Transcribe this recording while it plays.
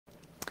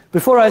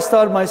Before I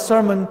start my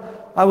sermon,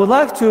 I would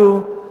like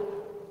to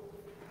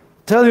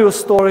tell you a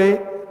story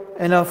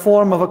in a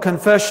form of a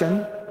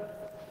confession.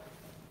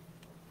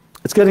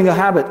 It's getting a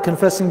habit,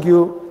 confessing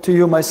to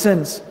you my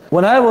sins.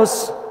 When I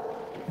was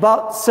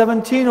about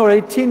 17 or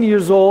 18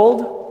 years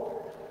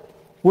old,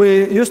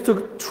 we used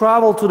to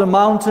travel to the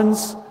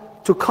mountains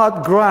to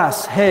cut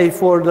grass, hay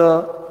for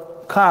the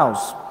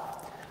cows.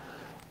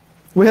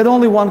 We had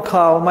only one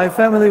cow. My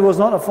family was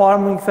not a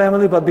farming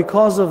family, but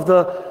because of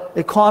the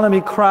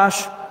economy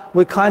crash,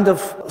 we kind of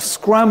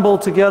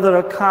scrambled together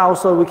a cow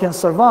so we can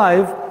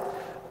survive.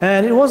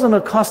 And it wasn't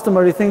a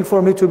customary thing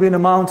for me to be in the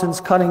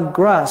mountains cutting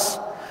grass.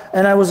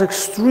 And I was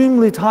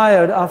extremely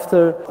tired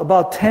after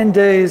about 10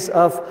 days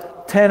of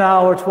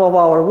 10-hour,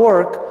 12-hour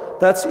work.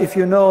 That's, if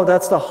you know,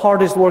 that's the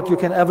hardest work you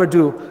can ever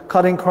do,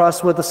 cutting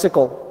grass with a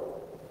sickle.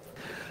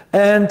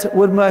 And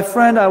with my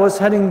friend, I was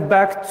heading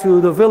back to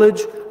the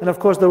village, and of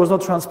course there was no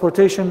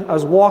transportation. I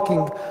was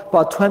walking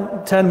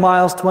about 10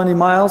 miles, 20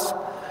 miles.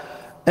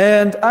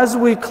 And as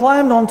we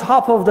climbed on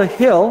top of the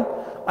hill,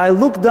 I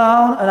looked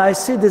down and I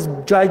see this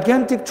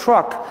gigantic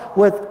truck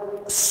with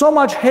so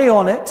much hay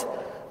on it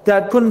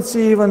that couldn't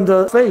see even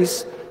the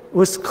face,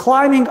 was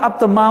climbing up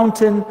the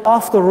mountain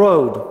off the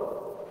road.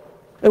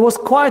 It was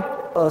quite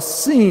a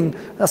scene,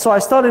 so I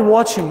started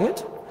watching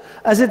it.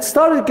 As it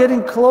started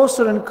getting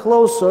closer and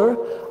closer,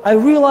 I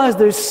realized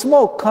there's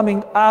smoke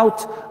coming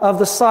out of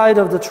the side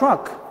of the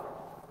truck.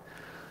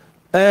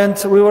 And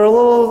we were a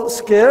little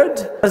scared.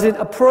 As it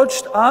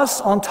approached us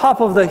on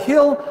top of the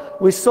hill,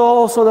 we saw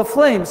also the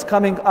flames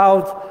coming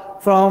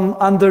out from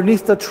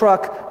underneath the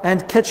truck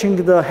and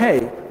catching the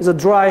hay. It's a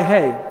dry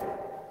hay.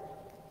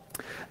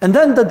 And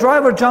then the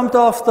driver jumped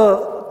off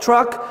the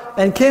truck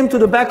and came to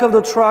the back of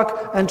the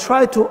truck and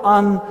tried to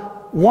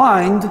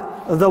unwind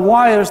the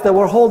wires that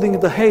were holding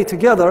the hay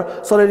together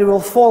so that it will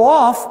fall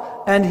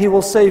off and he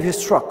will save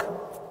his truck.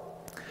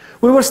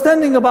 We were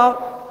standing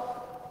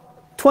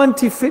about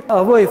 20 feet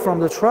away from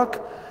the truck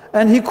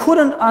and he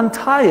couldn't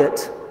untie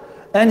it.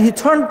 And he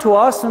turned to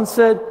us and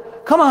said,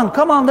 come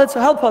on, let's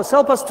help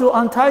us to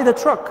untie the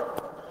truck.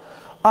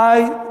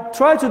 I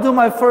tried to do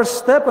my first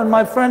step and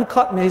my friend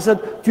cut me. He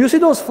said, do you see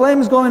those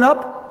flames going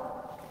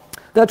up?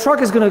 That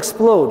truck is going to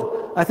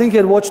explode. I think he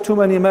had watched too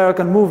many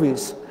American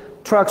movies.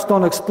 Trucks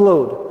don't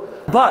explode.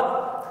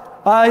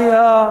 But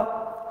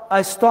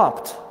I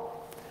stopped.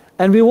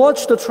 And we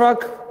watched the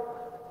truck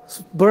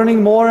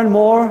burning more and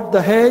more,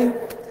 the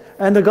hay,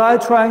 and the guy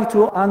trying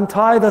to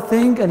untie the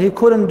thing, and he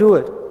couldn't do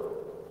it.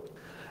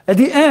 At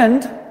the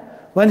end,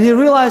 when he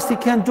realized he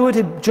can't do it,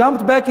 he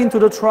jumped back into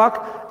the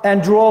truck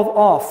and drove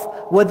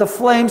off with the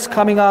flames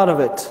coming out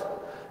of it.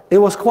 It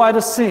was quite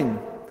a scene.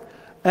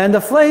 And the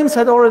flames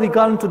had already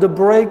gotten to the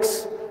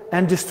brakes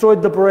and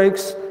destroyed the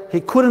brakes. He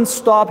couldn't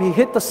stop. He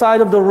hit the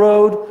side of the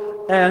road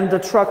and the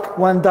truck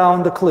went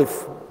down the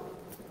cliff.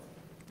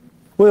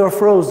 We were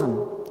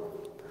frozen,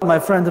 my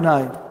friend and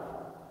I.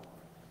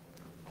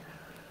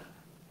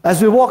 As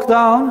we walked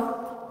down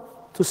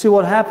to see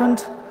what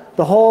happened,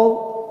 the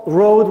whole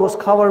road was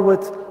covered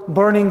with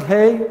burning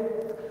hay.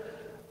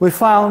 We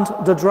found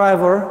the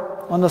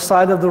driver on the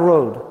side of the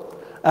road.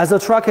 As the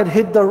truck had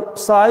hit the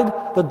side,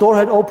 the door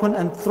had opened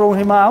and thrown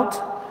him out,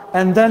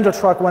 and then the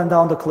truck went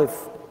down the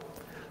cliff.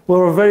 We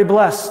were very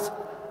blessed.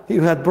 He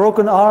had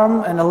broken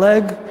arm and a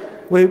leg.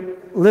 We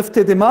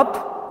lifted him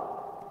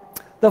up.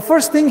 The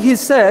first thing he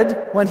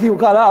said when he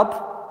got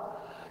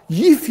up,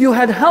 if you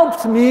had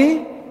helped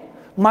me,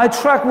 my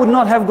truck would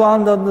not have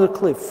gone down the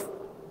cliff.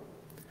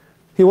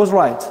 He was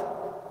right.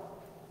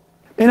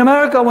 In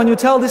America, when you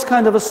tell this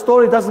kind of a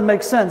story, it doesn't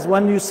make sense.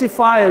 When you see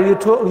fire,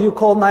 you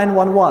call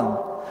 911.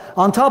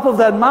 On top of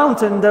that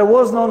mountain, there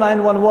was no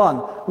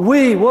 911.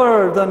 We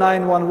were the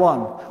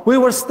 911. We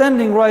were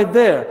standing right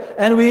there.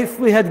 And if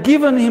we had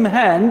given him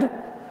hand,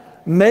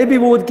 maybe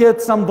we would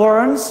get some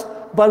burns,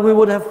 but we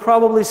would have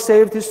probably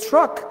saved his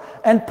truck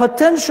and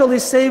potentially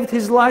saved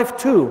his life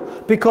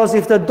too. Because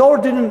if the door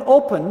didn't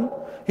open,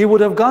 he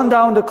would have gone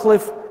down the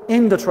cliff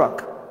in the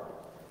truck.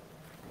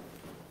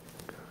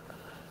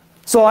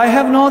 So I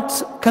have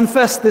not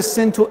confessed this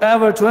sin to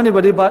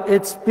anybody, but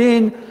it's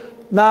been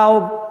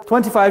now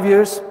 25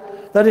 years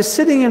that is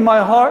sitting in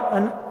my heart,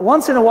 and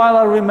once in a while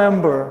I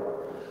remember,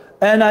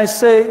 and I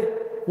say,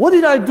 what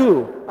did I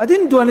do? I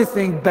didn't do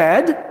anything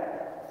bad.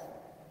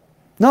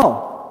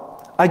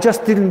 No, I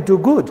just didn't do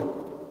good.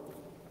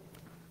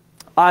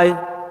 I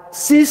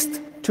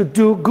ceased to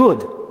do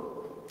good.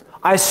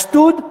 I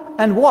stood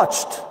and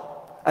watched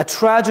a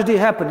tragedy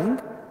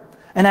happening,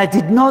 and I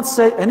did not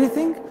say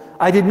anything.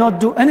 I did not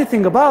do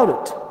anything about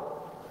it.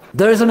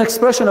 There is an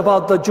expression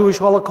about the Jewish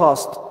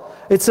Holocaust.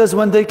 It says,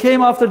 when they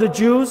came after the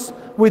Jews,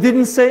 we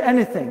didn't say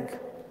anything.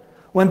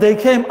 When they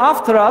came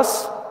after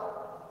us,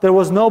 there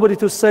was nobody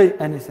to say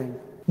anything.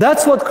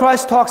 That's what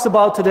Christ talks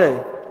about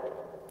today.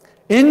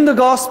 In the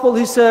gospel,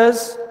 he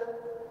says,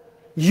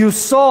 you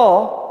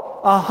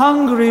saw a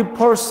hungry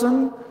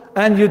person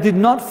and you did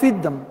not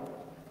feed them.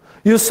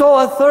 You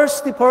saw a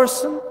thirsty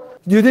person,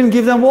 you didn't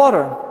give them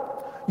water.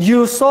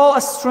 You saw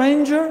a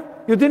stranger,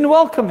 you didn't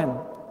welcome him.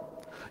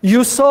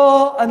 You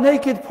saw a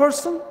naked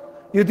person,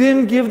 You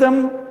didn't give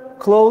them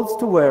clothes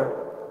to wear.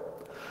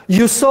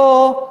 You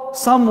saw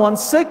someone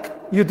sick,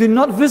 you did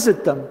not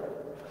visit them.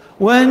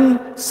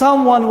 When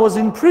someone was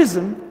in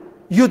prison,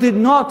 you did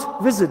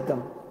not visit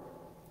them.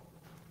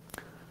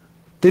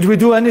 Did we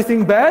do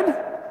anything bad?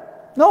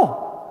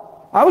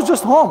 No. I was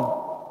just home.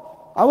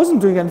 I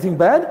wasn't doing anything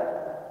bad.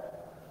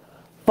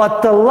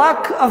 But the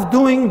lack of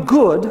doing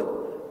good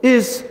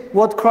is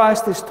what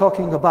Christ is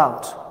talking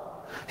about.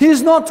 He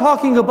is not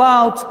talking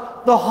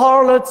about the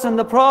harlots and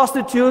the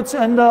prostitutes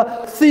and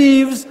the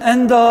thieves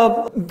and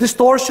the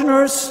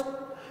distortioners.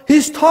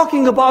 He's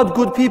talking about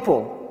good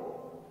people.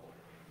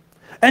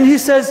 And he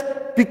says,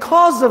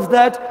 because of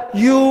that,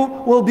 you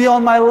will be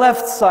on my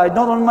left side,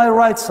 not on my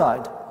right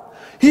side.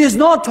 He is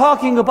not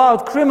talking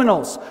about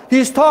criminals. He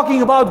is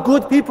talking about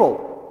good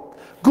people.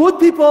 Good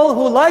people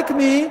who, like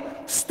me,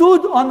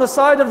 stood on the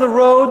side of the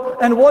road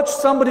and watched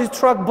somebody's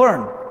truck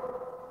burn.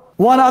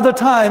 One other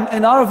time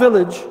in our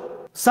village,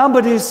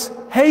 somebody's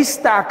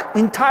haystack,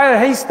 entire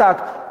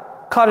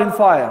haystack, caught in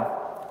fire.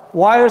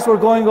 Wires were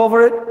going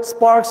over it,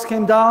 sparks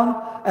came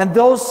down, and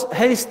those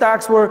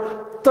haystacks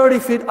were 30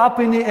 feet up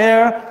in the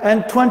air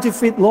and 20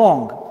 feet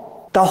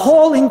long. The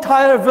whole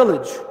entire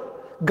village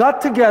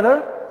got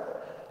together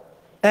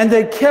and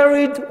they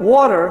carried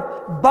water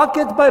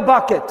bucket by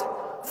bucket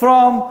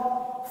from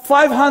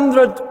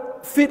 500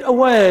 feet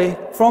away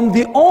from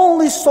the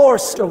only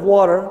source of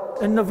water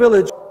in the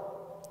village.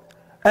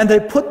 And they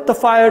put the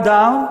fire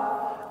down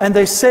and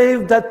they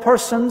saved that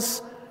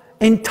person's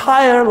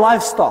entire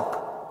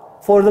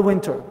livestock for the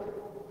winter.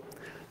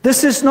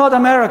 This is not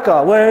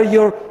America, where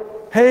your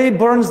hay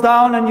burns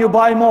down and you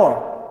buy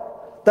more.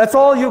 That's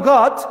all you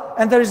got,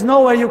 and there is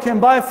nowhere you can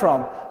buy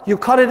from. You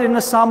cut it in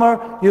the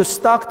summer, you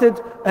stocked it,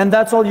 and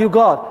that's all you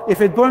got. If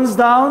it burns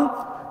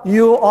down,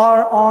 you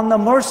are on the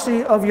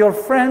mercy of your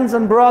friends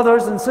and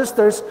brothers and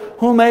sisters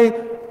who may,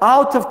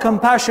 out of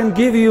compassion,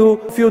 give you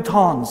a few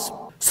tons.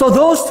 So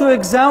those two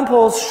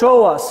examples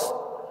show us,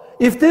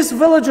 if these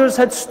villagers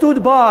had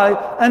stood by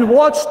and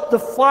watched the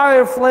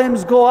fire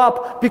flames go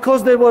up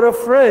because they were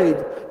afraid,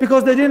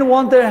 because they didn't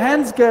want their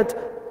hands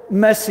get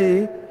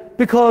messy,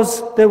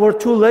 because they were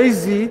too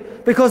lazy,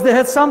 because they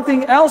had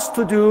something else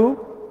to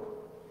do,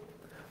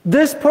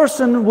 this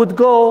person would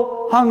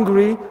go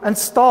hungry and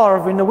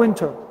starve in the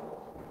winter.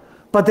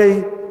 But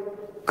they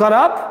got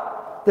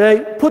up,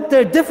 they put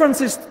their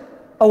differences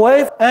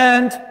away,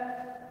 and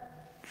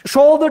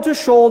shoulder to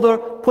shoulder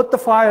put the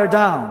fire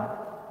down.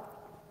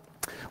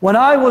 When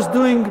I was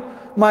doing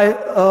my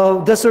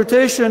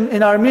dissertation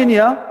in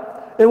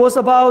Armenia, it was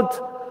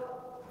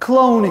about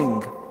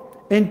cloning.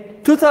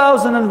 In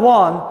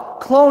 2001,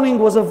 cloning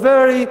was a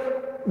very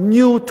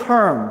new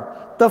term.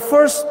 The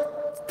first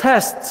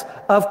tests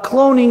of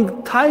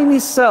cloning tiny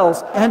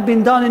cells had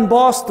been done in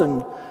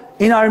Boston.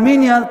 In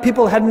Armenia,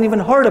 people hadn't even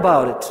heard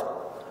about it.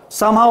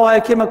 Somehow I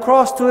came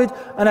across to it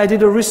and I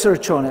did a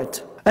research on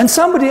it. And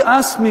somebody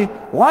asked me,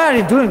 why are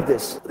you doing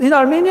this? In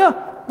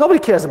Armenia, nobody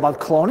cares about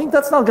cloning.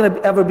 That's not going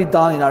to ever be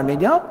done in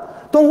Armenia.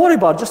 Don't worry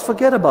about it, just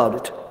forget about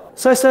it.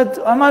 So I said,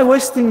 am I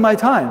wasting my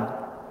time?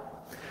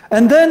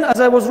 And then as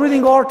I was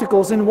reading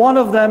articles, in one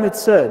of them it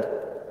said,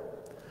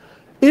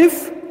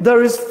 if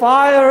there is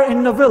fire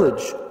in the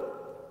village,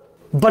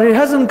 but it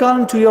hasn't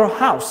gone to your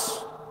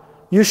house,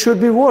 you should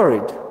be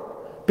worried,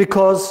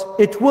 because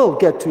it will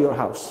get to your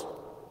house.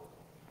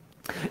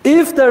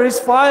 If there is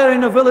fire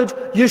in a village,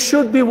 you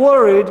should be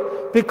worried,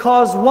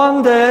 because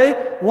one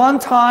day, one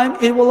time,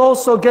 it will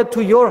also get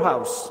to your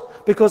house.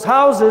 Because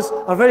houses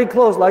are very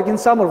close, like in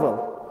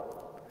Somerville.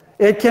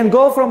 It can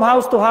go from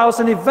house to house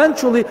and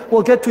eventually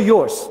will get to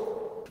yours.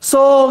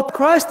 So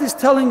Christ is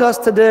telling us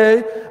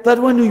today that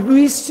when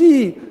we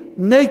see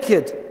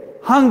naked,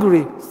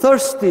 hungry,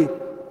 thirsty,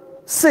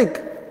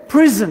 sick,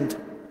 prisoned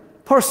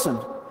person,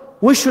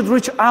 we should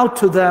reach out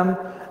to them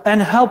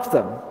and help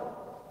them.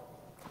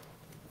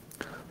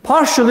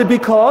 Partially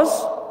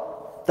because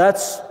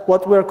that's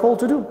what we're called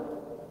to do.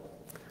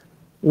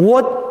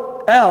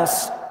 What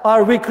else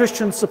are we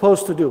Christians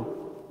supposed to do?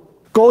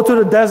 Go to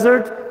the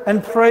desert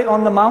and pray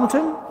on the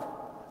mountain?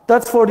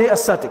 That's for the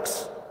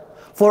ascetics.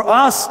 For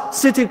us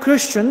city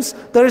Christians,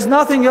 there is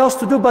nothing else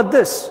to do but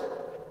this.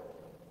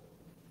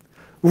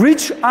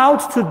 Reach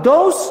out to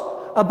those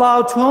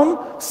about whom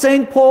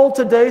St. Paul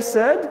today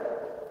said,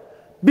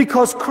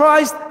 because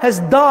Christ has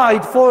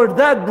died for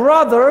that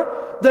brother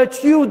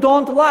that you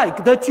don't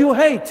like, that you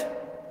hate.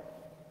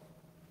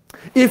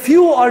 If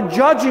you are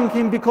judging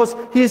him because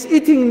he is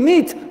eating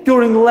meat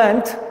during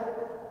Lent,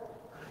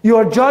 you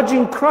are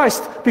judging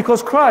Christ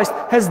because Christ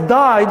has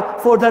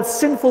died for that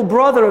sinful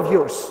brother of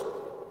yours.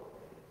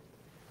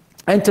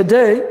 And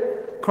today,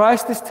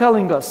 Christ is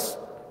telling us,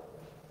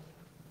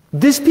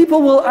 these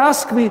people will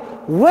ask me,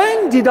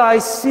 when did I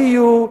see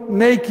you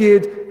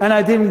naked and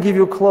I didn't give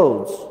you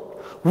clothes?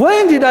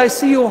 When did I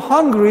see you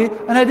hungry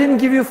and I didn't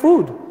give you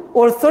food?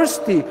 Or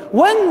thirsty?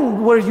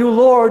 When were you,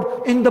 Lord,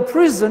 in the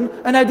prison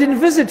and I didn't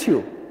visit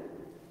you?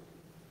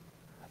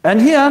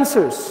 And he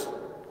answers,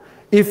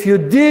 if you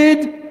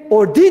did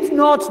or did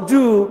not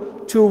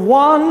do to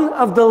one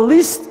of the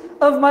least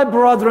of my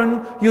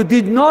brethren you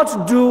did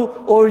not do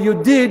or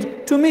you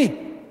did to me.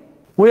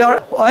 We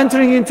are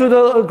entering into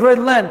the Great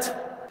Lent.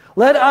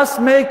 Let us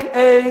make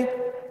a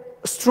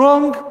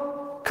strong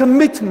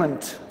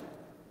commitment.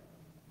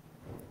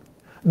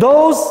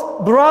 Those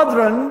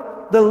brethren,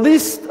 the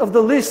least of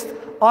the least,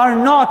 are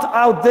not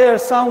out there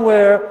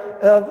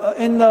somewhere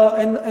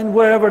in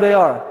wherever they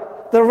are.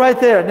 They're right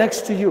there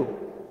next to you.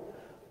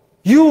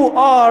 You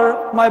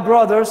are my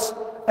brothers,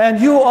 and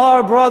you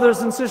are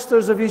brothers and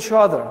sisters of each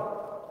other.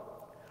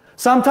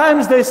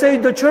 Sometimes they say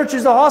the church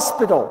is a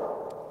hospital.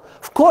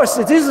 Of course,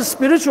 it is a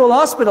spiritual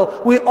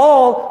hospital. We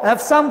all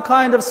have some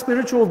kind of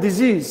spiritual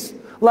disease.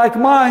 Like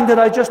mine that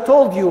I just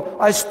told you.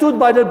 I stood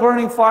by the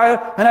burning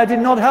fire and I did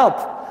not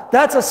help.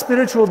 That's a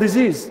spiritual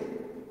disease.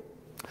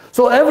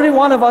 So every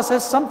one of us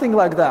has something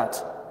like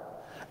that.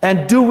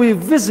 And do we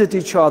visit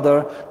each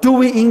other? Do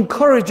we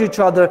encourage each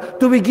other?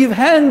 Do we give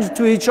hand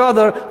to each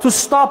other to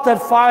stop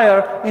that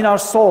fire in our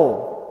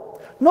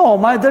soul? No,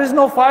 there is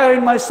no fire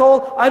in my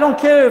soul. I don't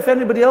care if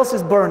anybody else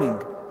is burning.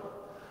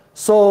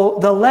 So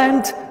the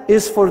Lent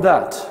is for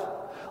that.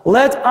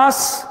 Let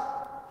us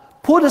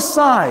put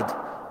aside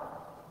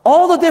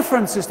all the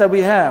differences that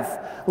we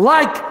have,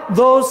 like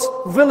those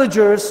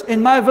villagers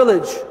in my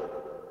village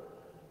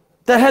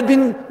that had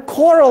been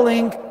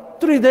quarreling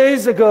 3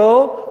 days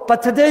ago,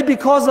 but today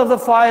because of the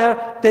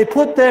fire, they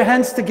put their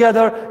hands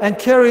together and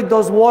carried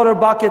those water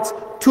buckets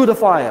to the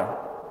fire.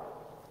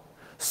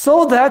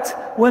 So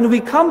that when we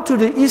come to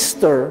the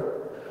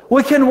Easter,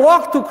 we can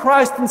walk to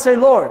Christ and say,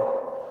 Lord,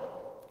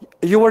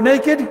 you were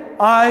naked,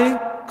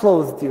 I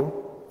clothed you.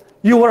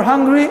 You were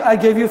hungry, I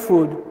gave you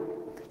food.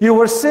 You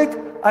were sick,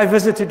 I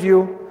visited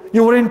you.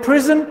 You were in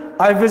prison,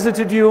 I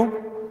visited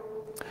you.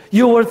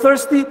 You were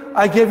thirsty,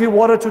 I gave you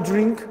water to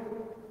drink.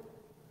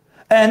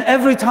 And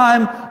every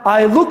time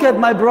I look at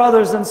my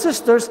brothers and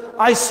sisters,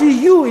 I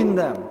see you in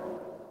them.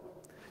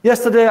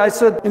 Yesterday I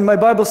said in my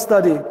Bible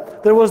study,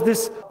 there was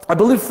this, I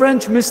believe,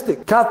 French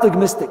mystic, Catholic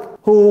mystic,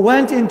 who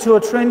went into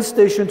a train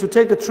station to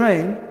take a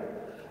train,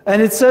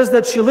 and it says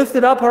that she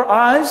lifted up her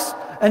eyes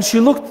and she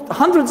looked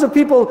hundreds of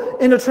people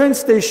in a train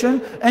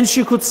station and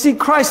she could see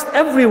Christ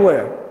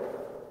everywhere.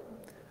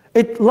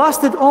 It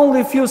lasted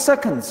only a few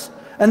seconds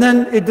and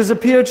then it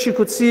disappeared. She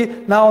could see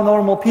now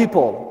normal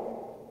people.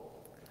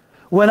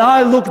 When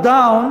I look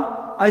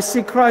down, I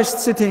see Christ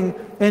sitting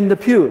in the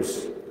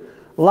pews.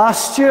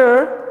 Last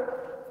year,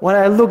 when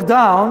I looked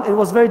down, it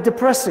was very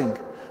depressing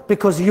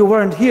because you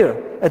weren't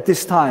here at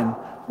this time.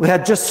 We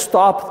had just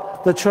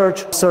stopped the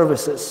church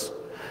services.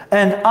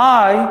 And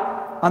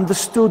I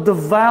understood the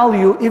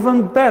value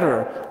even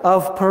better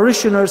of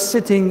parishioners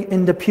sitting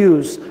in the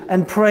pews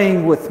and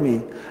praying with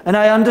me. And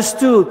I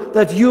understood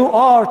that you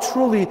are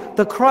truly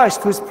the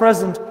Christ who is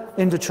present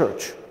in the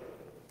church.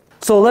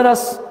 So let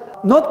us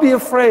not be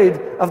afraid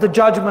of the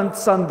Judgment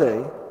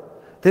Sunday.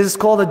 This is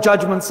called a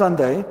Judgment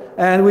Sunday,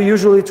 and we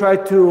usually try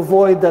to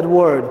avoid that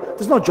word.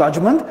 There's no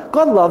judgment.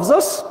 God loves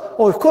us.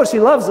 Oh, of course He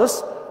loves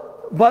us,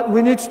 but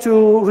we need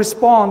to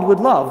respond with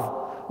love.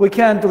 We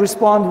can't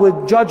respond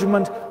with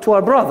judgment to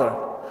our brother.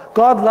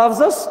 God loves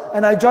us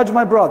and I judge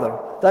my brother.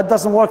 That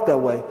doesn't work that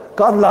way.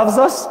 God loves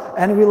us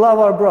and we love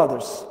our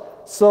brothers.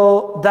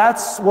 So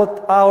that's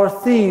what our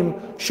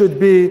theme should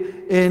be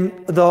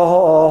in the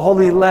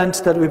Holy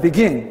Lent that we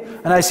begin.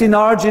 And I see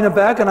Narj in the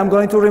back, and I'm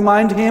going to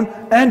remind him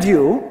and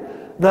you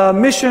the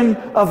mission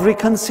of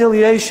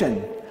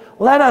reconciliation.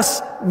 Let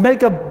us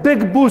make a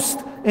big boost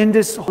in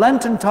this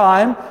Lenten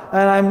time,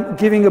 and I'm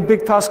giving a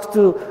big task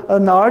to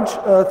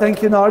Narj.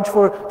 Thank you, Narj,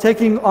 for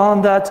taking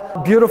on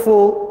that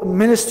beautiful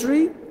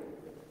ministry,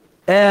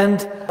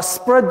 and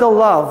spread the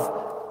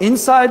love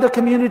inside the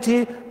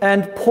community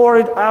and pour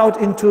it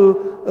out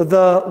into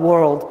the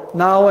world,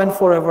 now and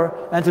forever,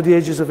 and to the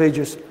ages of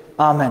ages.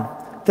 Amen.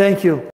 Thank you.